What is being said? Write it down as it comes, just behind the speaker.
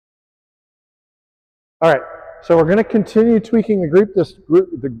All right, so we're going to continue tweaking the grip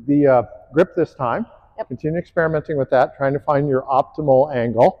this time. Yep. Continue experimenting with that, trying to find your optimal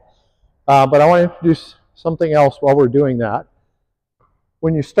angle. But I want to introduce something else while we're doing that.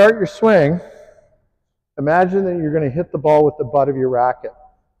 When you start your swing, imagine that you're going to hit the ball with the butt of your racket.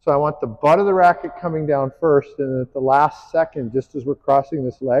 So I want the butt of the racket coming down first, and at the last second, just as we're crossing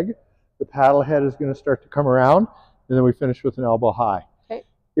this leg, the paddle head is going to start to come around, and then we finish with an elbow high. Okay.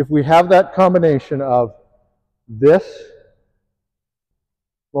 If we have that combination of this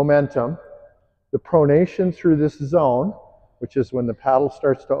momentum, the pronation through this zone, which is when the paddle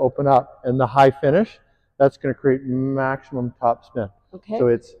starts to open up, and the high finish, that's going to create maximum top spin. Okay. So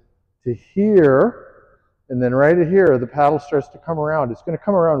it's to here, and then right at here, the paddle starts to come around. It's going to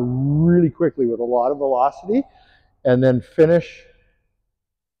come around really quickly with a lot of velocity, and then finish.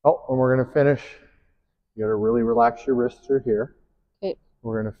 Oh, and we're going to finish. You got to really relax your wrist through here. Okay.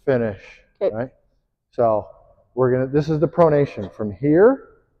 We're going to finish, okay. right? So we're going to, this is the pronation from here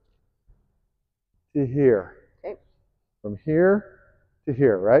to here. Okay. From here to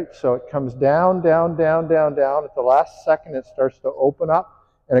here, right? So it comes down, down, down, down, down. At the last second, it starts to open up,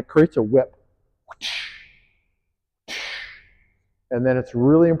 and it creates a whip. And then it's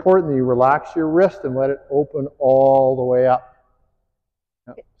really important that you relax your wrist and let it open all the way up.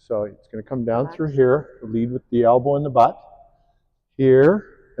 Yep. So it's going to come down through here, lead with the elbow in the butt, here,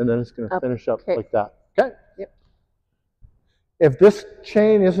 and then it's going to finish up like that. Okay? Yep. If this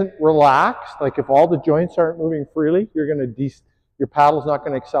chain isn't relaxed, like if all the joints aren't moving freely, you're going to your paddle's not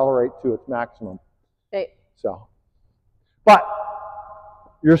going to accelerate to its maximum. Okay. So, but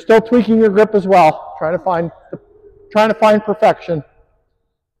you're still tweaking your grip as well, trying to find perfection.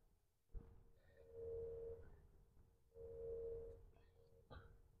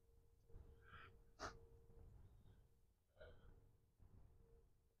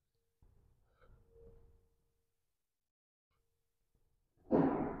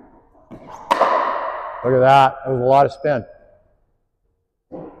 Look at that. That was a lot of spin.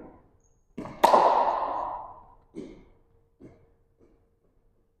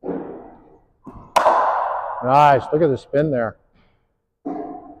 Nice. Look at the spin there.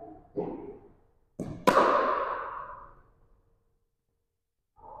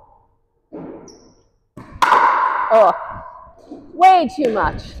 Oh, way too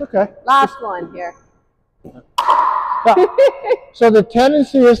much. It's okay. Last one here. Yeah. So the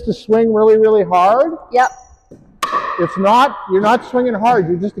tendency is to swing really, really hard. Yep. It's not, you're not swinging hard,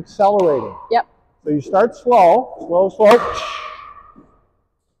 you're just accelerating. Yep. So you start slow, slow, slow.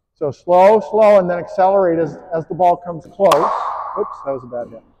 So slow, slow, and then accelerate as the ball comes close. Oops, that was a bad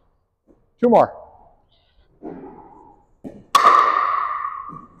hit. Two more.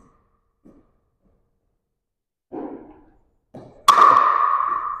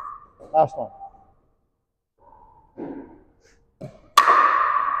 Last one.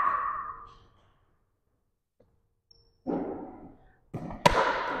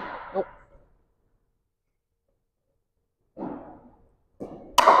 Nope.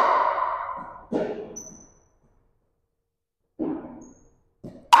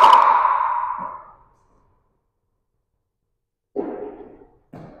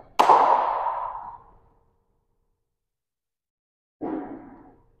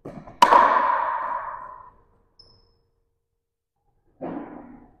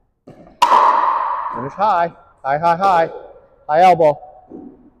 Finish high. High, high, high. High elbow.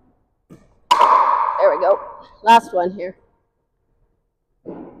 There we go. Last one here.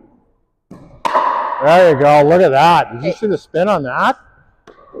 There you go. Look at that. Did you see the spin on that?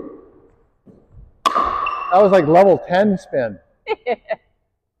 That was like level 10 spin.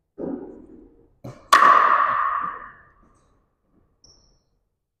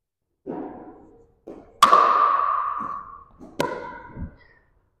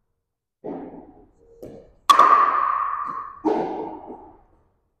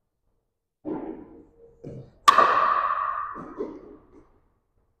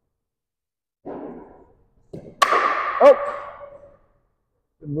 Oh!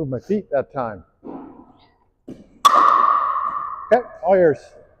 Didn't move my feet that time. Okay, all yours.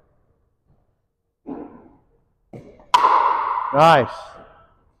 Nice.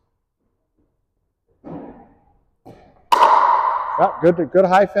 Yeah, good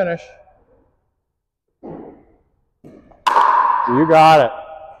high finish. You got it.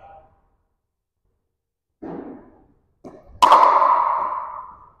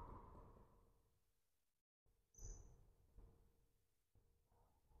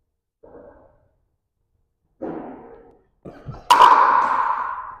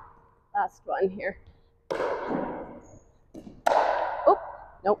 Last one here. Oh,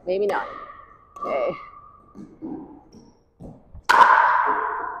 nope, maybe not. Okay.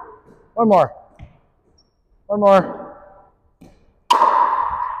 One more. One more.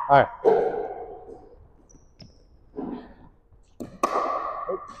 All right.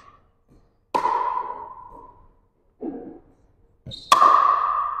 Oops.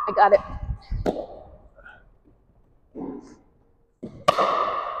 I got it.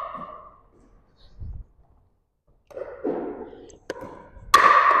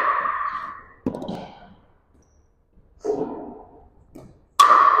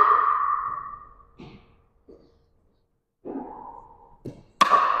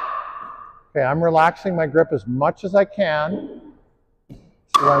 Okay, I'm relaxing my grip as much as I can.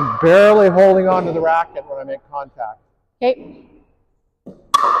 So I'm barely holding onto the racket when I make contact. Okay.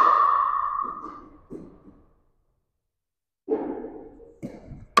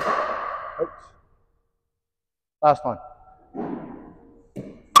 Oops. Last one.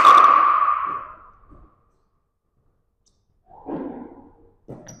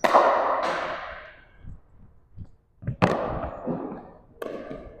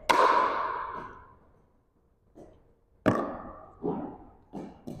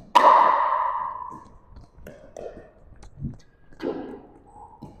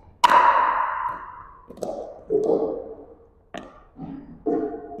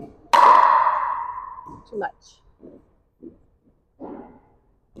 Too much.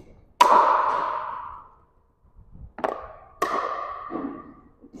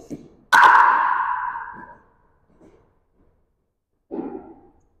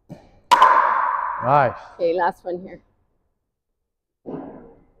 Nice. Okay, last one here.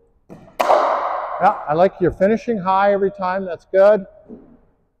 Yeah, I like your finishing high every time. That's good.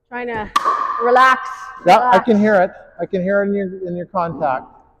 Trying to relax. Yeah, relax. I can hear it. I can hear it in your contact.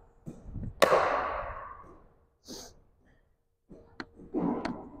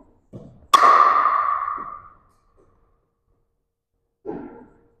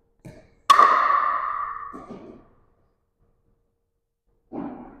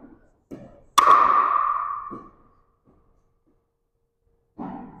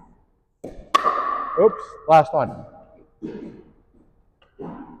 Oops, last one.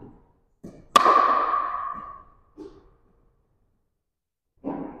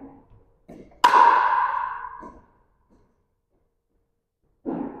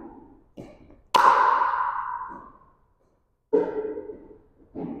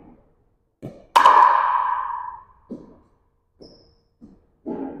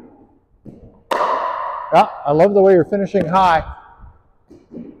 Yeah, I love the way you're finishing high.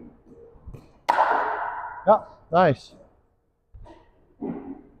 Yeah, nice.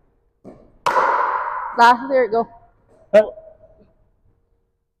 There you go.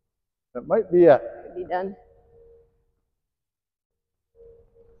 That might be it. Could be done.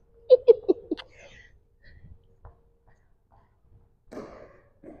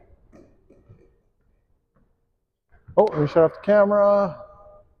 Oh, let me shut off the camera.